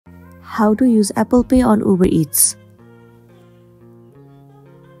How to use Apple Pay on Uber Eats.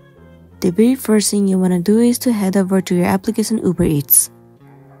 The very first thing you want to do is to head over to your application Uber Eats.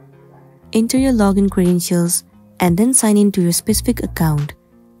 Enter your login credentials and then sign in to your specific account.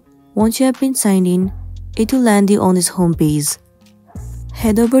 Once you have been signed in, it will land you on this home page.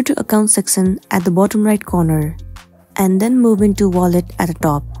 Head over to Account section at the bottom right corner and then move into Wallet at the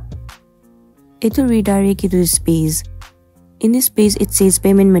top. It will redirect you to this page. In this page, it says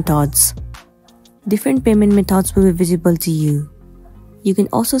Payment Methods. Different payment methods will be visible to you. You can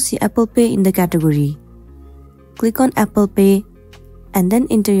also see Apple Pay in the category. Click on Apple Pay and then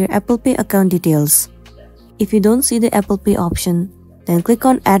enter your Apple Pay account details. If you don't see the Apple Pay option, then click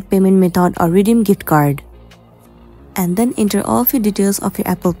on Add Payment Method or Redeem Gift Card. And then enter all of your details of your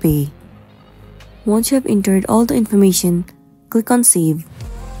Apple Pay. Once you have entered all the information, click on Save.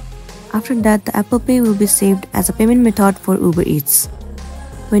 After that, the Apple Pay will be saved as a payment method for Uber Eats.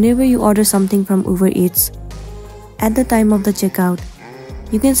 Whenever you order something from Uber Eats, at the time of the checkout,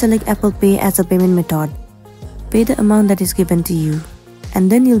 you can select Apple Pay as a payment method. Pay the amount that is given to you, and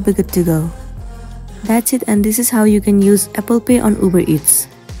then you'll be good to go. That's it, and this is how you can use Apple Pay on Uber Eats.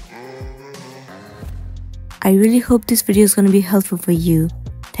 I really hope this video is going to be helpful for you.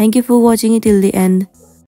 Thank you for watching it till the end.